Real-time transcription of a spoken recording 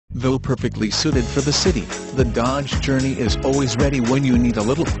Though perfectly suited for the city, the Dodge Journey is always ready when you need a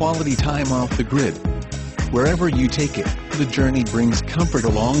little quality time off the grid. Wherever you take it, the Journey brings comfort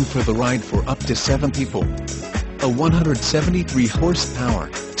along for the ride for up to 7 people. A 173 horsepower,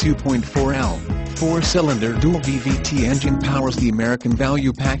 2.4L, 4-cylinder dual VVT engine powers the American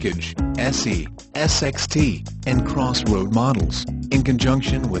Value Package, SE, SXT, and Crossroad models, in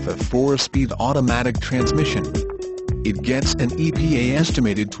conjunction with a 4-speed automatic transmission. It gets an EPA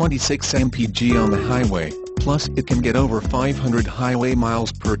estimated 26 mpg on the highway, plus it can get over 500 highway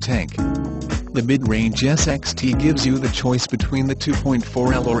miles per tank. The mid-range SXT gives you the choice between the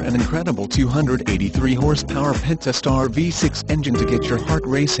 2.4L or an incredible 283 horsepower Pentastar V6 engine to get your heart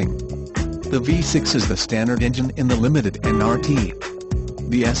racing. The V6 is the standard engine in the Limited and RT.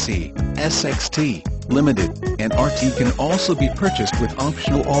 The SE, SXT, Limited, and RT can also be purchased with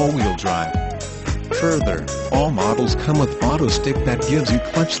optional all-wheel drive. Further, all models come with auto stick that gives you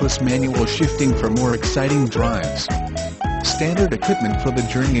clutchless manual shifting for more exciting drives. Standard equipment for the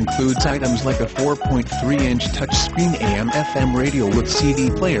Journey includes items like a 4.3-inch touchscreen AM/FM radio with CD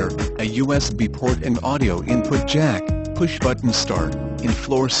player, a USB port and audio input jack, push-button start,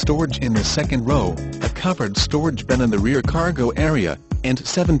 in-floor storage in the second row, a covered storage bin in the rear cargo area, and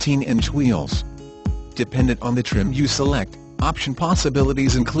 17-inch wheels. Dependent on the trim you select, option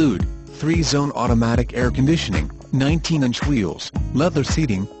possibilities include 3-zone automatic air conditioning, 19-inch wheels, leather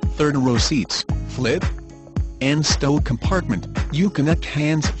seating, third-row seats, flip and stow compartment, Uconnect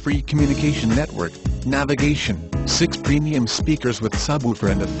hands-free communication network, navigation, 6 premium speakers with subwoofer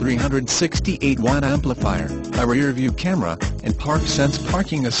and a 368-watt amplifier, a rear-view camera, and ParkSense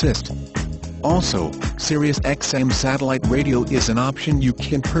parking assist. Also, Sirius XM satellite radio is an option you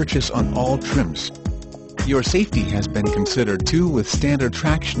can purchase on all trims. Your safety has been considered too with standard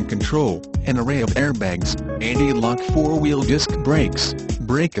traction control, an array of airbags, anti-lock 4-wheel disc brakes,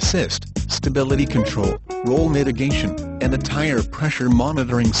 brake assist, stability control, roll mitigation, and a tire pressure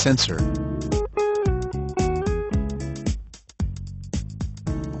monitoring sensor.